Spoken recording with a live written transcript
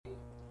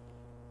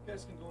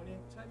guys can go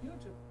anytime you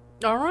want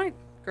to. All right,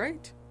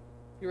 great.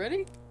 You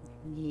ready?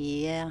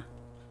 Yeah.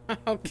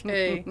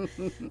 Okay.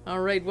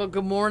 All right. Well,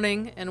 good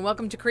morning and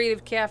welcome to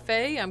Creative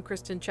Cafe. I'm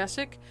Kristen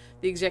Chesick,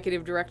 the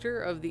Executive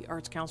Director of the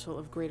Arts Council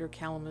of Greater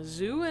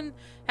Kalamazoo. And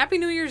Happy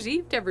New Year's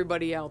Eve to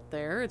everybody out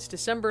there. It's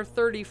December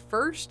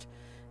 31st,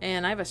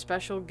 and I have a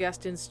special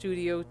guest in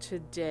studio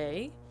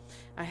today.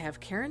 I have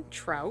Karen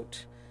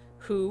Trout,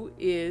 who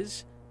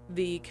is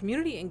the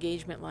Community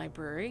Engagement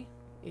Librarian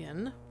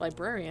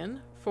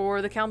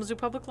for the Kalamazoo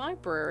Public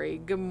Library.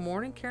 Good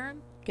morning,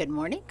 Karen. Good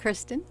morning,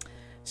 Kristen.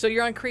 So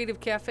you're on Creative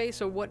Cafe,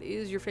 so what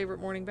is your favorite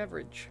morning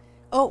beverage?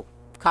 Oh,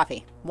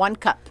 coffee. 1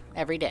 cup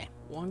every day.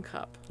 1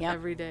 cup Yep.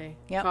 every day.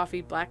 Yep.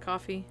 Coffee, black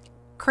coffee?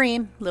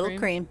 Cream, little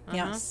cream. Uh-huh.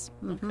 Yes.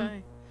 Mm-hmm.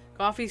 Okay.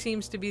 Coffee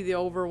seems to be the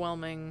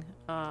overwhelming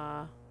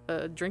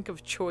drink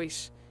of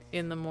choice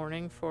in the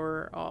morning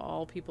for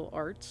all people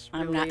arts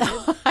related.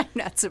 I'm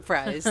not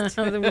surprised.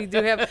 we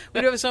do have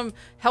some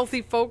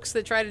healthy folks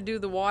that try to do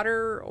the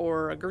water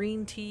or a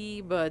green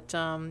tea, but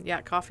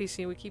coffee.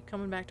 See, we keep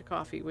coming back to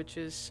coffee, which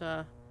is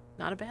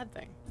not a bad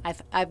thing.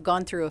 I've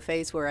gone through a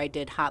phase where I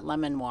did hot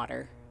lemon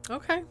water.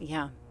 Okay.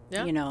 Yeah.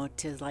 Yeah.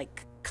 To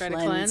Try to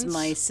cleanse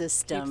my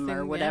system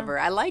or whatever.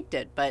 Yeah. I liked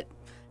it, but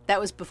that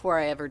was before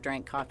I ever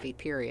drank coffee,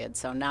 period.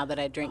 So now that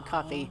I drink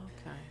coffee,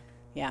 Okay.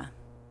 yeah.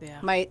 Yeah.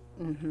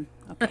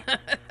 Okay.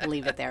 I'll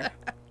leave it there.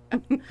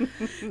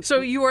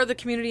 So you are the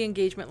Community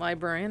Engagement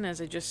Librarian, as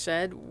I just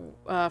said,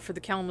 for the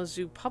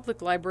Kalamazoo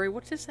Public Library.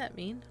 What does that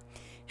mean?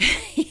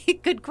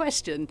 Good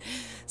question.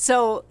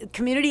 So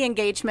community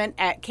engagement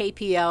at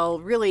KPL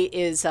really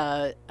is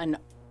an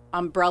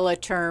umbrella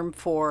term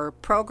for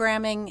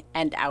programming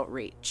and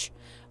outreach,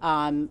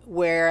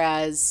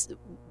 whereas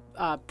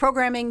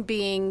programming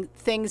being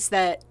things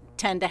that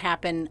tend to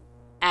happen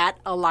at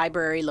a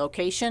library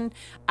location,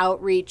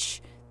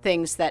 outreach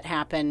things that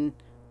happen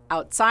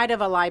outside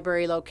of a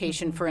library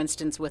location, for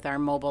instance, with our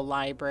mobile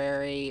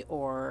library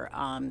or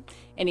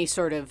any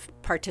sort of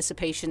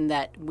participation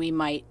that we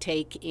might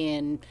take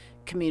in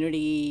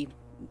community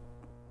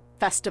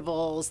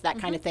festivals, that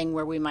kind of thing,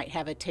 where we might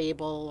have a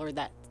table or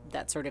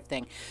that sort of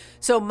thing.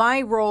 So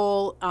my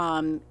role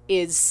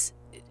is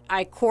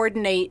I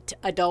coordinate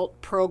adult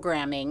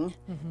programming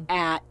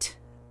at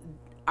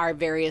our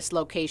various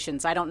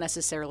locations. I don't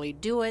necessarily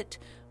do it,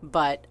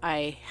 but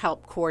I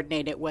help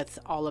coordinate it with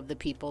all of the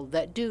people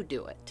that do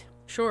it.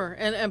 Sure.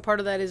 And part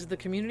of that is the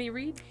community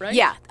read, right?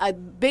 Yeah, a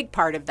big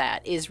part of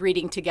that is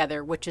Reading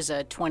Together, which is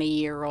a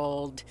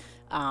 20-year-old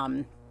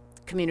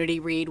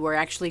community read. We're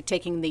actually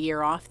taking the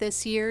year off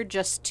this year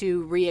just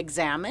to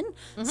re-examine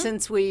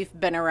since we've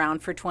been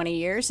around for 20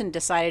 years and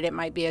decided it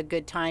might be a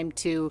good time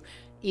to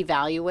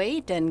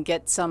evaluate and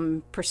get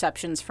some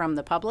perceptions from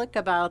the public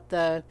about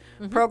the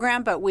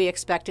program, but we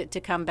expect it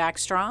to come back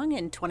strong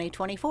in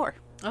 2024.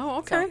 Oh,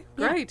 okay.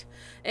 So, yeah. Great.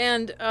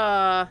 And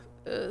the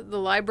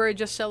library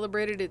just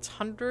celebrated its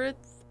 100th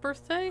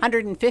birthday?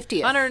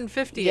 150th.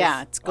 150th.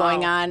 Yeah, it's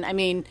going Wow. on. I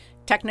mean,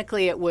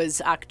 technically it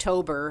was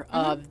October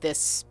of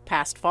this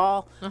past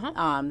fall.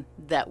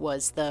 That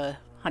was the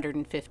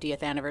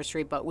 150th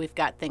anniversary, but we've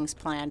got things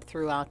planned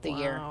throughout the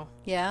year. Wow.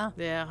 Yeah.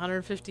 Yeah,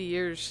 150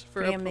 years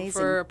for Pretty amazing.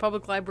 for a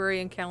public library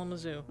in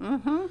Kalamazoo.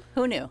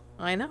 Who knew?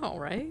 I know,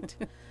 right?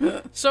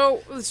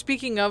 So,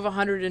 speaking of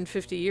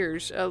 150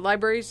 years,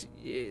 libraries,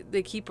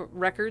 they keep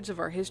records of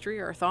our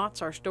history, our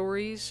thoughts, our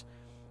stories.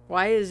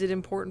 Why is it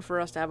important for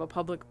us to have a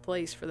public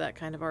place for that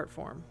kind of art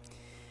form?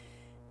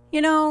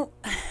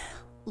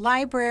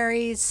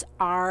 Libraries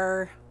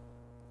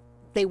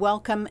they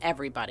welcome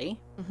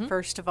everybody,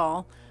 first of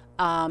all.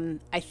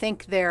 I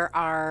think there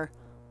are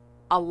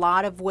a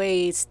lot of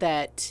ways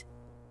that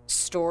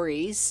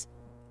stories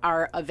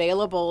are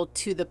available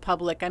to the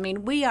public. I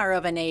mean, we are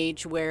of an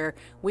age where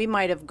we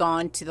might have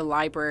gone to the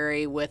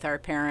library with our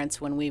parents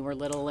when we were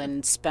little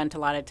and spent a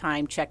lot of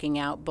time checking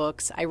out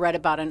books. I read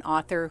about an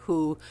author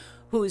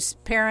whose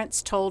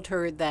parents told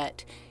her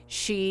that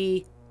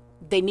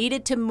they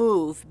needed to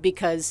move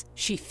because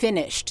she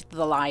finished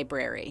the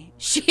library.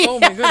 Oh,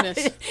 my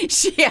goodness.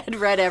 She had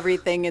read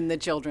everything in the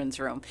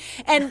children's room.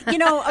 And,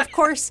 of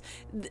course,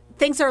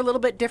 things are a little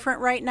bit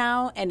different right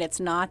now, and it's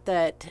not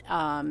that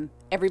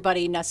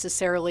everybody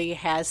necessarily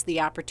has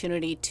the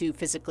opportunity to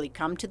physically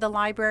come to the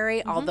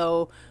library,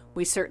 although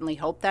we certainly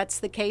hope that's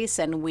the case,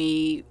 and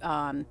we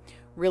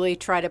really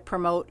try to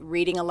promote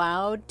reading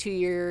aloud to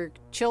your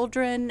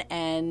children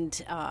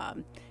and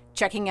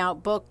checking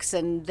out books,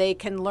 and they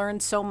can learn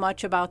so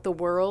much about the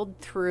world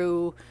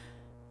through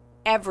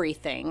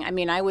everything. I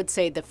mean, I would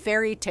say the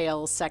fairy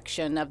tale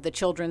section of the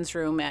children's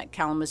room at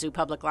Kalamazoo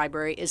Public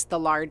Library is the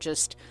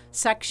largest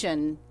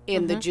section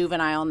in the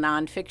juvenile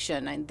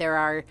nonfiction. And there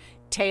are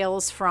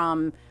tales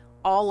from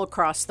all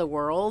across the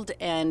world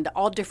and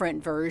all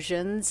different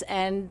versions,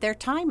 and they're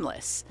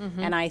timeless.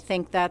 And I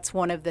think that's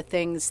one of the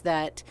things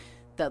that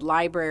the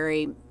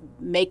library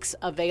makes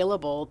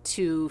available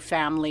to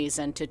families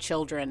and to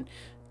children.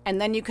 And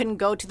then you can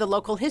go to the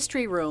local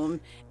history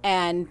room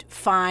and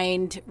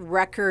find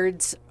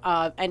records,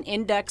 an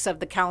index of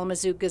the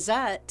Kalamazoo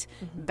Gazette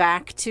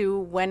back to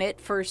when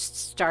it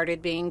first started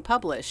being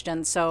published.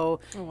 And so,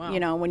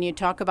 when you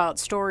talk about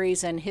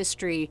stories and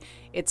history,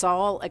 it's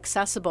all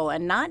accessible,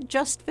 and not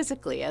just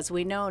physically. As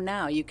we know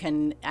now, you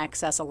can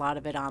access a lot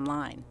of it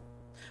online.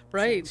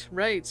 Right,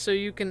 right. So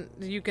you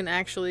can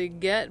actually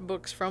get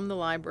books from the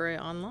library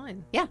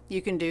online. Yeah,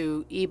 you can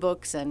do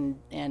ebooks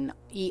and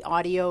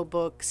e-audio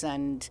books,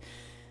 and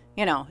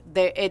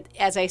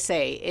as I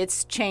say,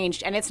 it's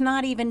changed, and it's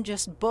not even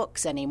just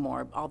books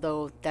anymore.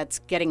 Although that's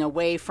getting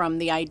away from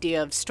the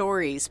idea of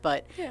stories,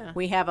 but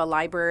we have a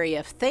library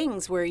of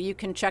things where you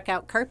can check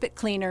out carpet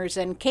cleaners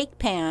and cake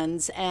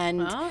pans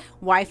and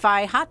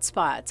Wi-Fi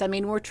hotspots. I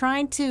mean, we're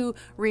trying to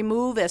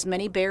remove as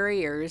many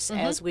barriers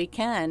as we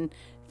can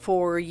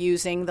for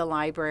using the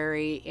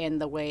library in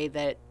the way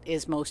that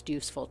is most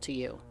useful to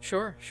you.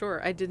 Sure.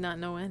 I did not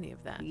know any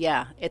of that.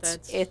 Yeah,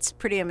 it's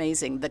pretty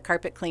amazing. The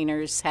carpet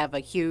cleaners have a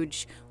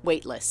huge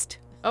wait list.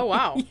 Oh,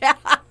 wow. Yeah.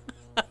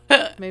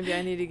 Maybe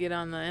I need to get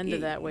on the end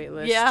of that wait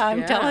list. Yeah,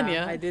 I'm telling you.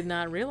 I did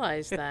not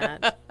realize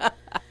that.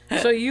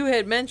 So you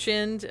had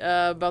mentioned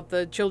about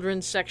the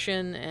children's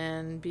section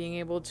and being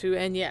able to,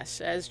 and yes,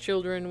 as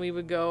children we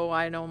would go.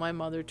 I know my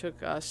mother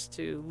took us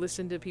to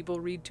listen to people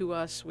read to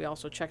us. We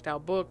also checked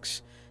out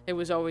books. It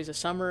was always a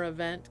summer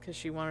event because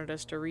she wanted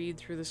us to read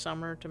through the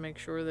summer to make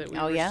sure that we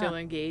were still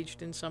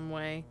engaged in some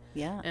way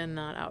and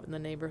not out in the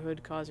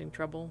neighborhood causing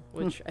trouble,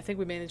 which I think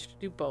we managed to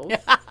do both,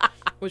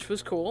 which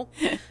was cool.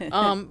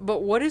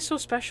 But what is so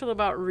special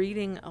about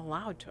reading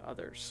aloud to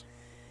others?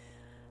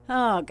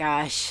 Oh,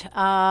 gosh.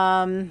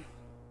 I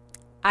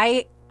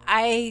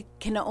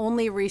can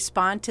only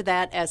respond to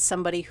that as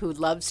somebody who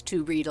loves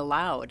to read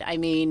aloud. I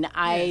mean,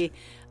 I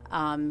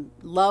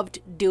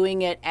loved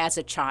doing it as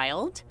a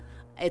child.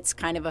 It's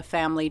kind of a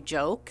family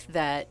joke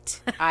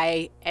that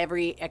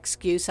every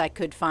excuse I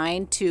could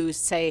find to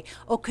say,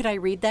 oh, could I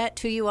read that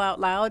to you out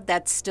loud?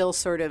 That's still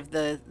sort of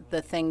the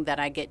thing that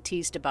I get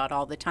teased about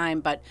all the time.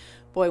 But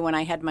boy, when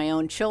I had my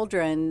own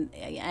children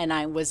and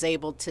I was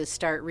able to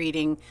start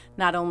reading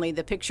not only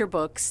the picture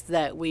books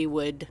that we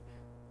would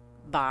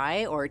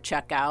buy or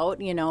check out,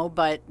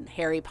 but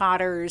Harry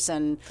Potter's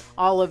and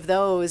all of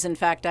those. In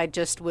fact, I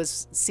just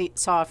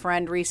saw a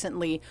friend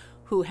recently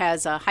who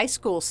has a high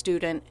school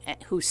student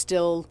who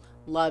still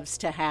loves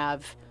to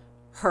have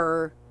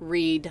her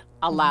read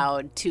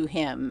aloud to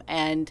him.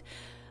 And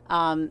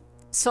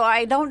so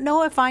I don't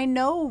know if I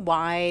know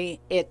why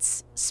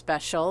it's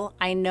special.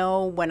 I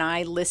know when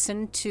I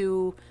listen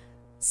to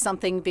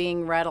something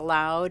being read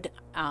aloud,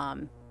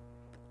 I'm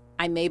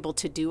able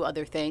to do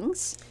other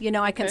things.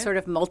 I can sort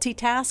of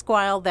multitask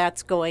while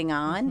that's going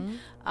on.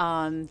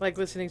 Like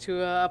listening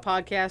to a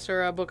podcast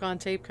or a book on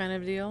tape kind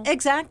of deal?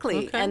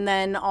 Exactly. Okay. And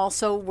then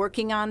also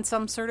working on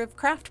some sort of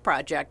craft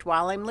project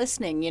while I'm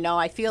listening.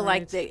 I feel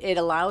like it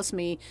allows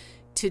me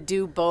to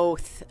do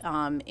both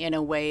in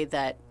a way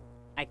that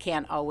I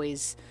can't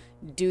always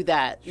do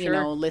that,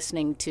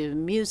 listening to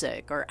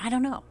music, or I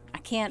don't know. I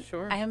can't.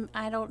 Sure.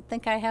 I don't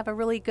think I have a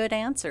really good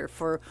answer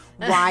for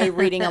why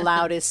reading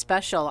aloud is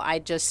special. I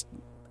just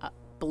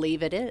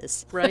believe it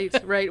is. Right.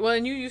 Well,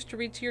 and you used to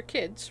read to your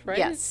kids, right?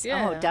 Yes.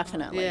 Yeah. Oh,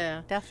 definitely.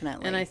 Yeah.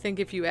 Definitely. And I think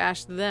if you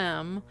ask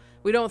them,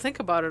 we don't think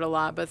about it a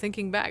lot, but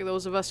thinking back,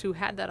 those of us who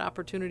had that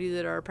opportunity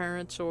that our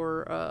parents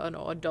or an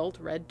adult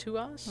read to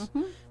us,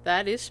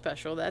 that is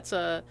special. That's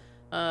a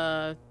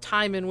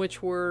time in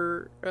which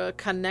we're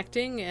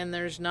connecting, and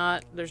there's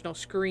no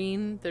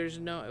screen,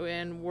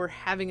 and we're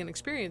having an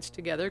experience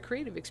together,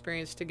 creative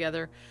experience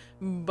together,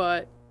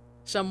 but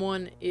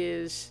someone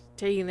is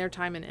taking their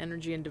time and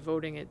energy and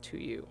devoting it to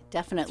you.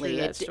 Definitely.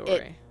 That story.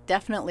 It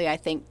definitely, I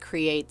think,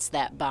 creates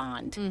that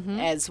bond,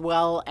 as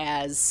well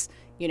as,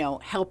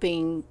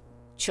 helping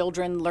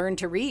children learn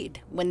to read.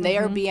 When they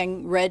are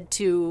being read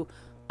to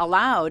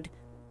aloud,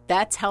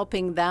 that's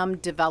helping them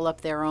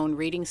develop their own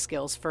reading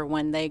skills for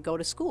when they go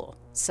to school.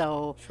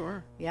 So,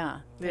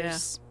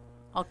 there's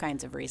all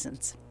kinds of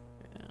reasons.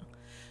 Yeah.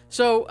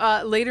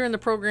 So later in the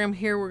program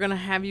here, we're going to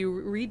have you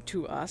read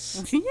to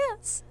us.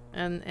 Yes.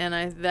 And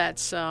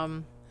that's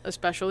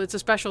it's a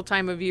special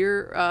time of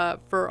year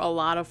for a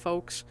lot of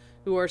folks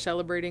who are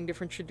celebrating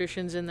different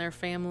traditions in their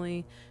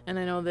family. And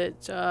I know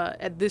that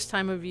at this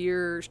time of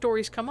year,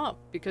 stories come up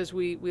because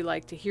we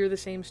like to hear the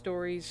same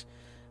stories.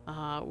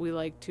 We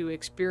like to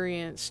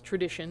experience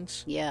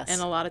traditions. Yes.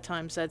 And a lot of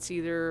times that's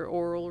either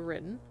oral or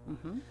written.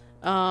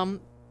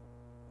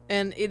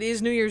 And it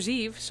is New Year's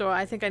Eve, so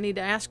I think I need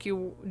to ask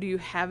you, do you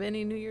have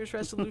any New Year's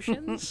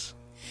resolutions?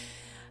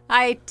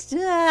 I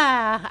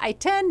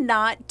tend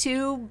not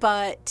to,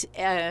 but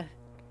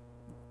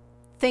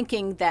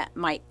thinking that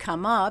might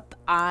come up,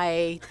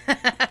 I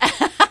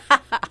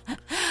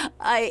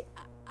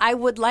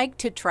would like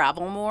to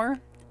travel more,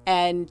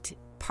 and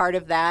part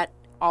of that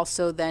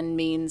also then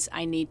means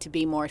I need to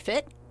be more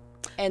fit.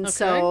 And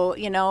so,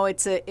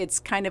 it's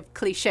kind of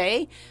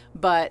cliche,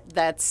 but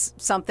that's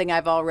something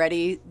I've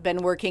already been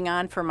working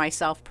on for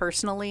myself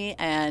personally.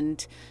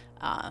 And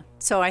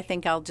so I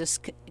think I'll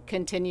just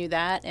continue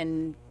that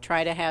and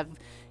try to have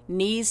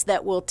knees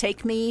that will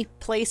take me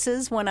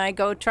places when I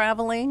go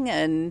traveling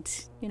and,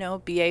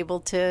 be able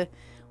to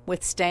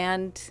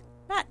withstand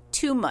not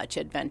too much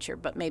adventure,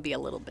 but maybe a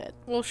little bit.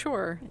 Well,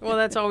 sure. Well,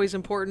 that's always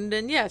important.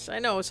 And yes, I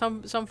know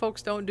some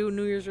folks don't do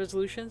New Year's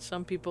resolutions.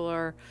 Some people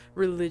are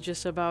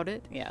religious about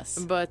it. Yes.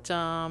 But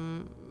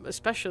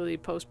especially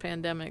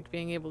post-pandemic,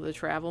 being able to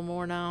travel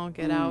more now,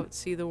 get out,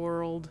 see the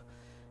world.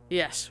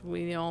 Yes,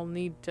 we all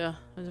need to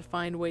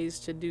find ways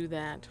to do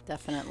that.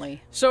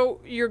 Definitely. So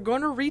you're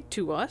going to read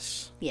to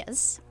us.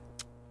 Yes.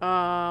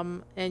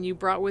 And you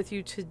brought with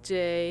you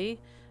today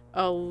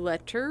a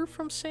letter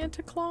from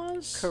Santa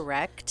Claus?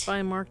 Correct.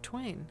 By Mark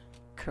Twain.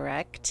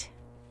 Correct.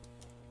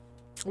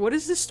 What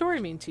does this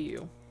story mean to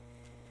you?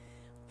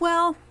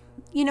 Well,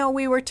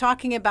 we were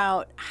talking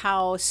about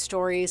how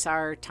stories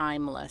are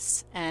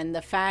timeless, and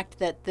the fact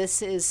that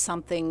this is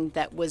something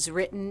that was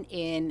written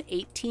in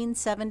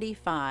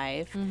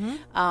 1875.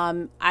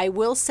 I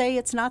will say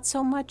it's not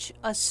so much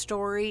a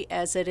story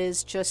as it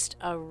is just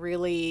a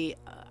really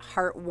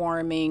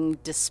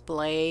heartwarming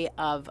display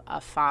of a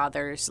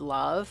father's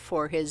love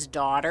for his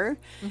daughter.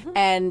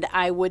 And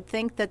I would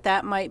think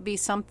that might be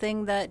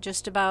something that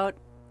just about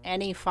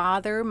any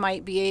father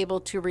might be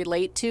able to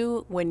relate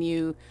to when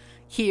you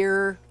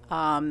hear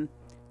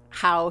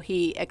how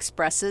he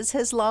expresses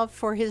his love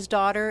for his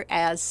daughter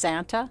as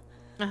Santa.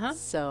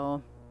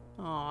 So.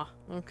 Aw,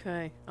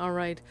 okay. All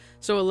right.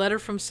 So a letter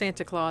from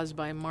Santa Claus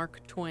by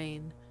Mark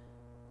Twain.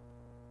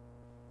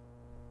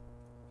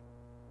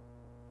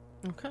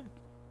 Okay.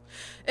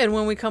 And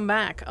when we come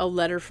back, a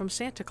letter from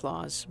Santa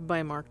Claus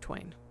by Mark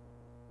Twain.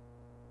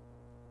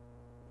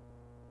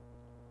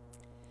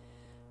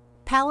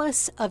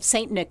 Palace of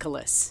St.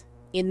 Nicholas,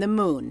 in the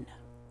moon,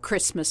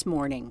 Christmas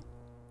morning.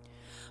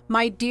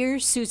 My dear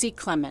Susie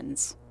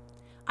Clemens,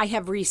 I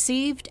have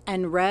received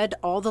and read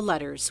all the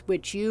letters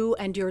which you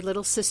and your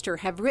little sister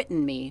have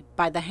written me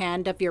by the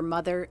hand of your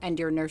mother and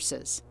your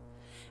nurses.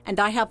 And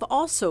I have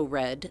also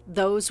read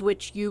those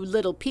which you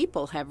little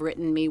people have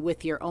written me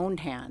with your own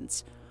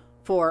hands.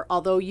 For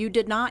although you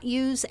did not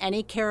use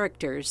any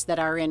characters that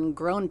are in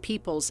grown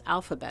people's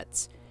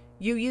alphabets,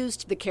 you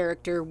used the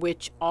character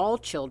which all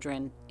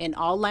children in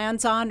all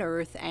lands on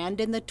earth and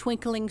in the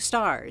twinkling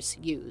stars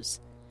use.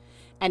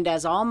 And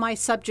as all my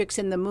subjects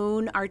in the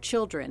moon are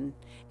children,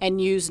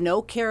 and use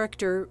no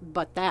character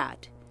but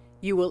that,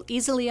 you will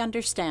easily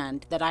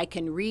understand that I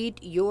can read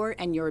your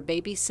and your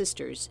baby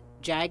sister's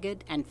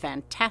jagged and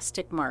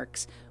fantastic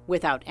marks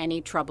without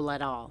any trouble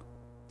at all.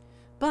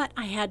 But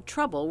I had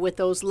trouble with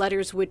those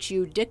letters which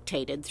you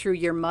dictated through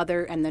your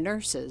mother and the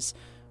nurses,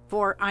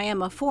 for I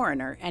am a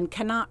foreigner and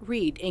cannot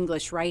read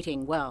English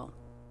writing well.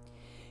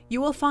 You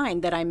will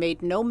find that I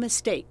made no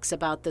mistakes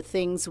about the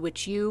things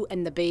which you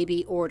and the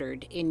baby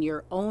ordered in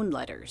your own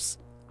letters.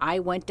 I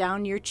went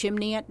down your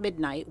chimney at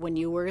midnight when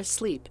you were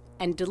asleep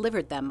and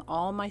delivered them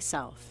all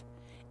myself,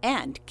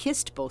 and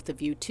kissed both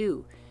of you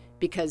too,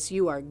 because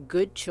you are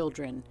good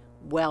children,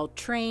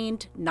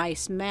 well-trained,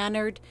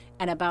 nice-mannered,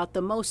 and about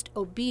the most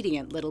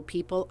obedient little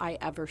people I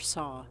ever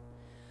saw.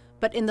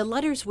 But in the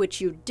letters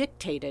which you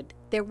dictated,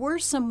 there were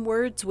some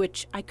words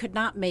which I could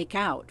not make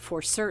out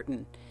for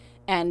certain,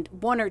 and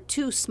one or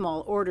two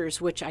small orders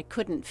which I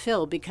couldn't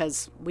fill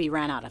because we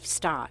ran out of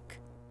stock.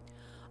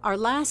 Our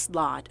last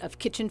lot of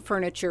kitchen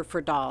furniture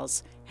for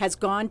dolls has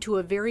gone to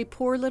a very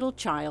poor little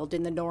child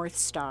in the North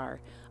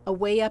Star,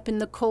 away up in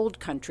the cold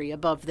country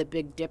above the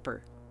Big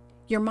Dipper.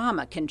 Your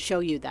mama can show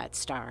you that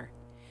star.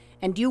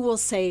 And you will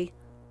say,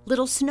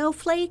 "Little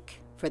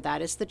Snowflake," for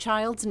that is the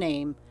child's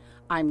name,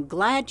 "I'm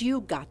glad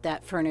you got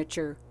that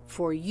furniture,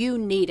 for you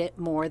need it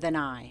more than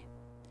I."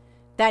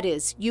 That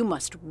is, you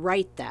must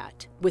write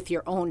that with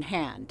your own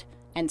hand,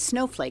 and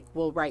Snowflake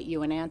will write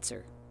you an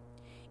answer.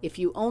 If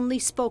you only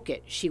spoke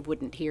it, she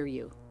wouldn't hear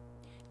you.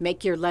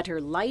 Make your letter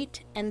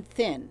light and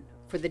thin,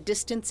 for the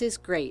distance is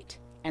great,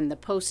 and the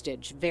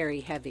postage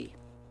very heavy.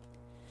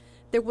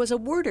 There was a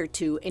word or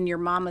two in your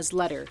mamma's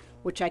letter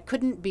which I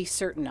couldn't be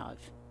certain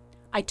of.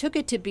 I took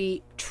it to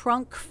be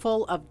trunk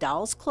full of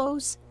doll's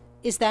clothes.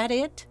 Is that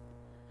it?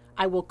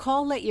 I will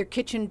call at your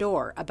kitchen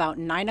door about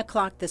 9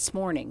 o'clock this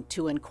morning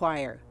to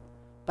inquire.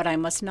 But I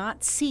must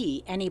not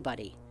see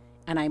anybody,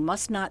 and I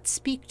must not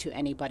speak to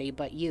anybody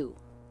but you.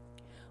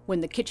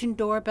 When the kitchen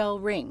doorbell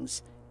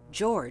rings,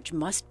 George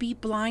must be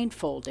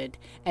blindfolded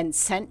and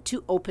sent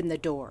to open the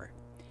door,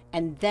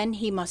 and then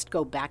he must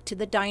go back to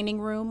the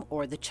dining room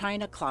or the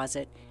china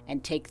closet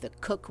and take the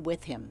cook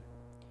with him.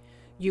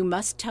 You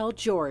must tell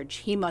George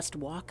he must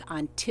walk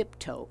on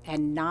tiptoe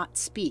and not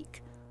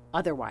speak,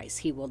 otherwise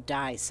he will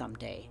die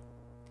someday.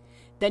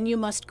 Then you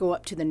must go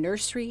up to the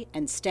nursery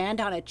and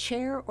stand on a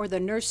chair or the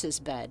nurse's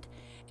bed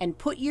and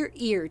put your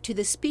ear to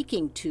the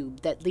speaking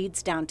tube that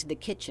leads down to the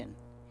kitchen.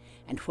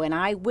 And when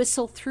I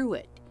whistle through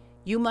it,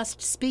 you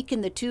must speak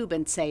in the tube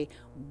and say,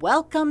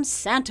 "Welcome,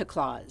 Santa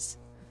Claus."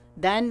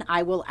 Then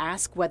I will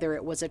ask whether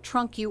it was a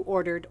trunk you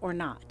ordered or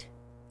not.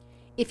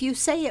 If you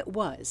say it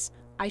was,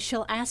 I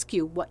shall ask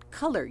you what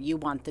color you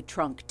want the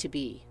trunk to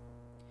be.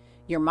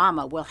 Your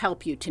mama will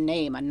help you to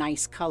name a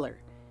nice color.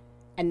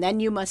 And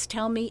then you must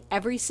tell me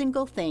every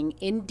single thing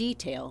in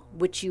detail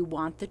which you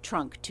want the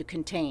trunk to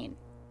contain.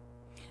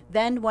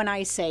 Then when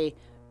I say,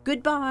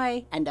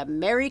 "Goodbye and a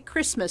Merry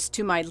Christmas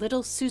to my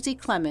little Susie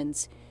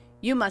Clemens,"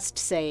 you must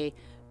say,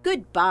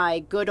 "Goodbye,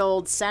 good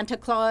old Santa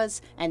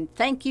Claus, and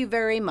thank you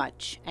very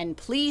much, and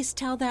please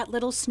tell that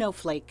little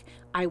snowflake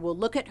I will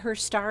look at her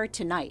star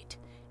tonight,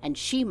 and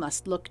she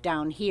must look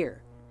down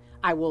here.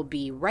 I will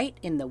be right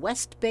in the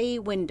West Bay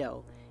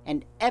window,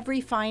 and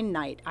every fine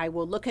night I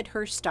will look at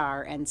her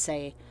star and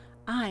say,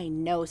 I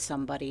know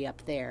somebody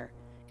up there,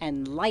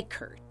 and like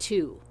her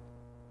too."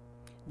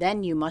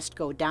 Then you must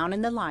go down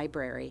in the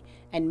library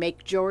and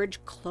make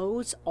George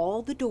close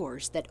all the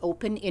doors that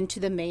open into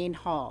the main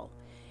hall,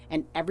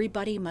 and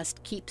everybody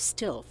must keep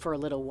still for a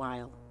little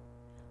while.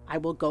 I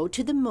will go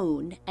to the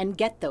moon and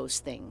get those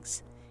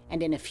things,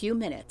 and in a few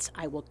minutes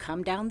I will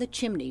come down the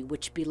chimney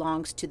which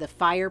belongs to the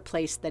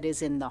fireplace that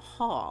is in the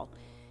hall,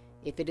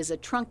 if it is a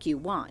trunk you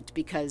want,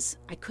 because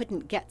I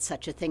couldn't get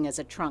such a thing as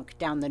a trunk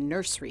down the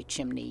nursery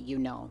chimney, you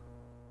know.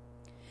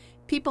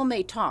 People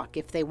may talk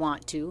if they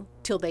want to,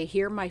 till they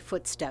hear my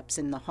footsteps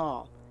in the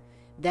hall.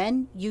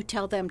 Then you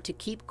tell them to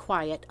keep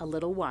quiet a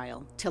little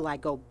while till I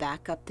go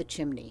back up the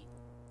chimney.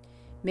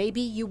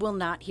 Maybe you will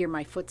not hear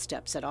my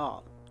footsteps at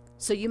all,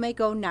 so you may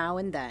go now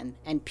and then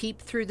and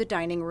peep through the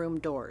dining room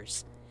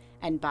doors,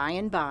 and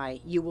by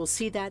you will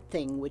see that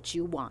thing which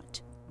you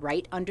want,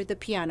 right under the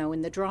piano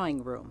in the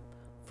drawing room,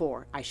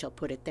 for I shall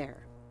put it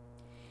there.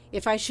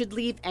 If I should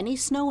leave any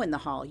snow in the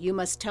hall, you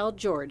must tell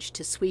George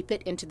to sweep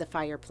it into the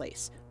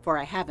fireplace, for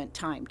I haven't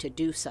time to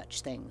do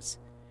such things.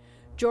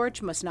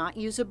 George must not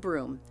use a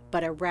broom,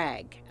 but a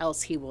rag,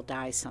 else he will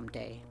die some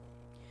day.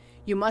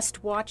 You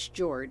must watch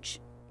George,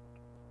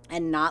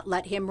 and not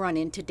let him run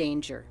into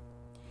danger.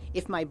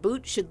 If my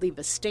boot should leave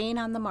a stain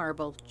on the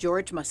marble,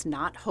 George must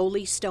not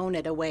wholly stone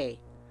it away.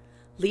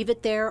 Leave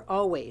it there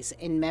always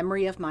in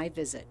memory of my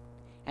visit,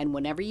 and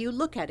whenever you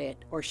look at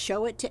it or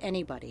show it to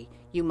anybody,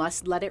 you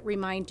must let it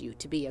remind you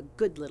to be a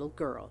good little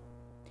girl.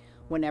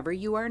 Whenever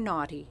you are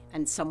naughty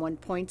and someone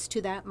points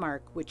to that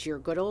mark which your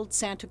good old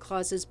Santa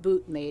Claus's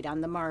boot made on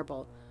the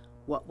marble,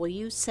 what will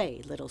you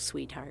say, little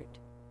sweetheart?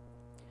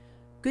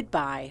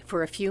 Goodbye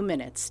for a few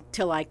minutes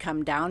till I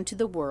come down to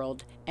the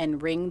world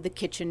and ring the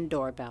kitchen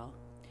doorbell.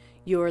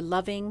 Your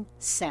loving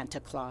Santa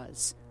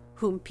Claus,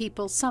 whom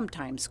people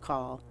sometimes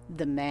call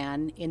the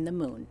Man in the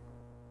Moon.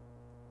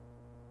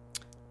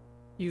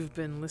 You've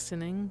been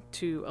listening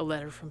to A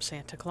Letter from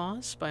Santa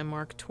Claus by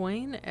Mark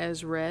Twain,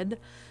 as read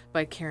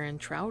by Karen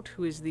Trout,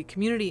 who is the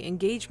Community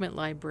Engagement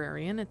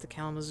Librarian at the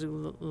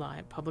Kalamazoo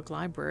Public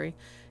Library.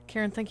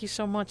 Karen, thank you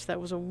so much.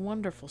 That was a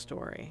wonderful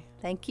story.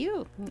 Thank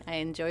you. I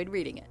enjoyed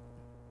reading it.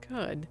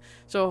 Good.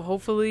 So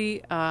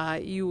hopefully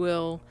you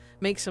will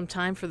make some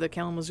time for the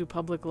Kalamazoo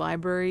Public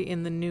Library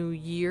in the new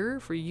year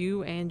for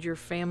you and your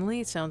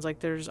family. It sounds like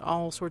there's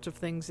all sorts of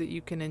things that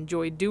you can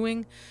enjoy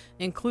doing,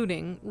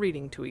 including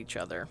reading to each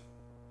other.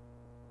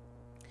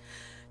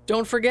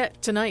 Don't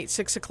forget, tonight,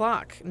 6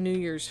 o'clock, New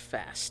Year's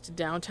Fest,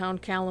 downtown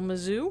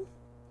Kalamazoo.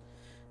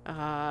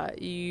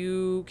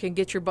 You can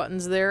get your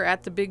buttons there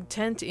at the big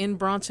tent in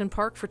Bronson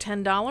Park for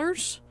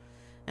 $10.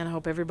 And I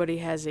hope everybody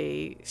has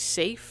a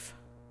safe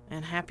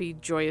and happy,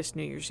 joyous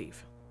New Year's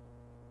Eve.